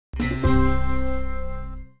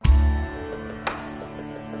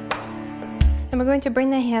And we're going to bring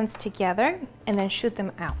the hands together and then shoot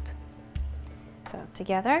them out. So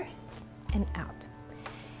together and out.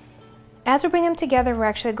 As we bring them together, we're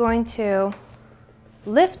actually going to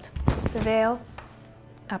lift the veil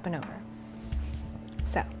up and over.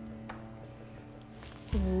 So,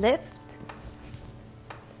 lift,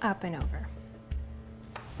 up and over.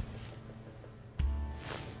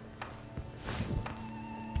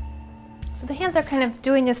 So the hands are kind of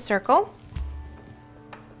doing a circle.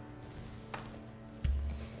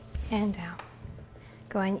 And down.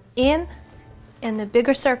 Going in the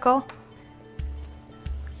bigger circle,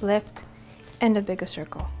 lift, and a bigger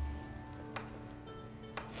circle.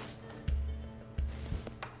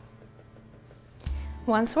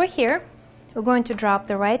 Once we're here, we're going to drop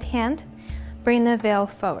the right hand, bring the veil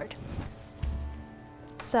forward.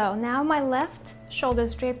 So now my left shoulder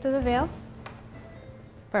is draped to the veil,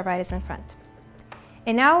 but right is in front.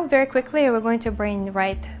 And now very quickly we're going to bring the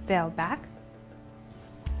right veil back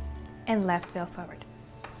and left veil forward.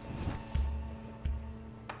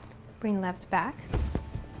 Bring left back,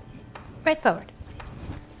 right forward.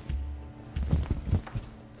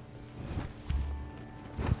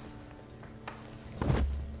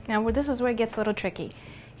 Now this is where it gets a little tricky.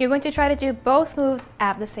 You're going to try to do both moves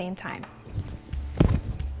at the same time.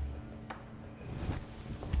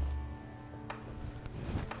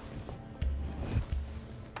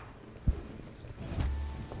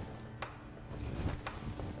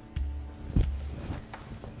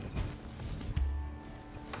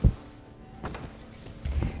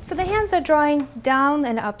 So the hands are drawing down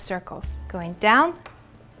and up circles, going down,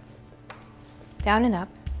 down and up,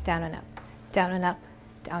 down and up, down and up,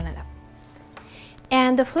 down and up.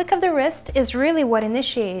 And the flick of the wrist is really what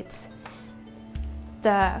initiates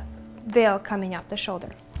the veil coming up the shoulder.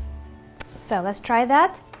 So let's try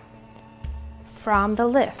that from the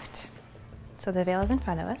lift. So the veil is in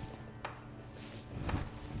front of us.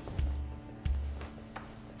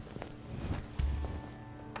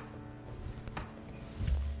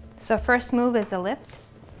 So first move is a lift,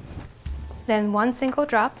 then one single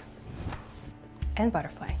drop, and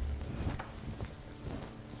butterfly.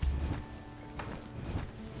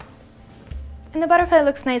 And the butterfly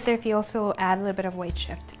looks nicer if you also add a little bit of weight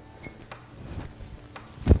shift.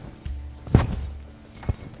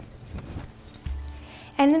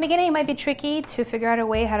 And in the beginning it might be tricky to figure out a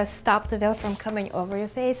way how to stop the veil from coming over your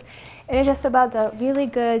face. It is just about the really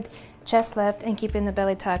good chest lift and keeping the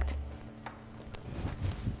belly tucked.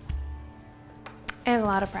 And a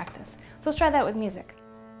lot of practice. So let's try that with music.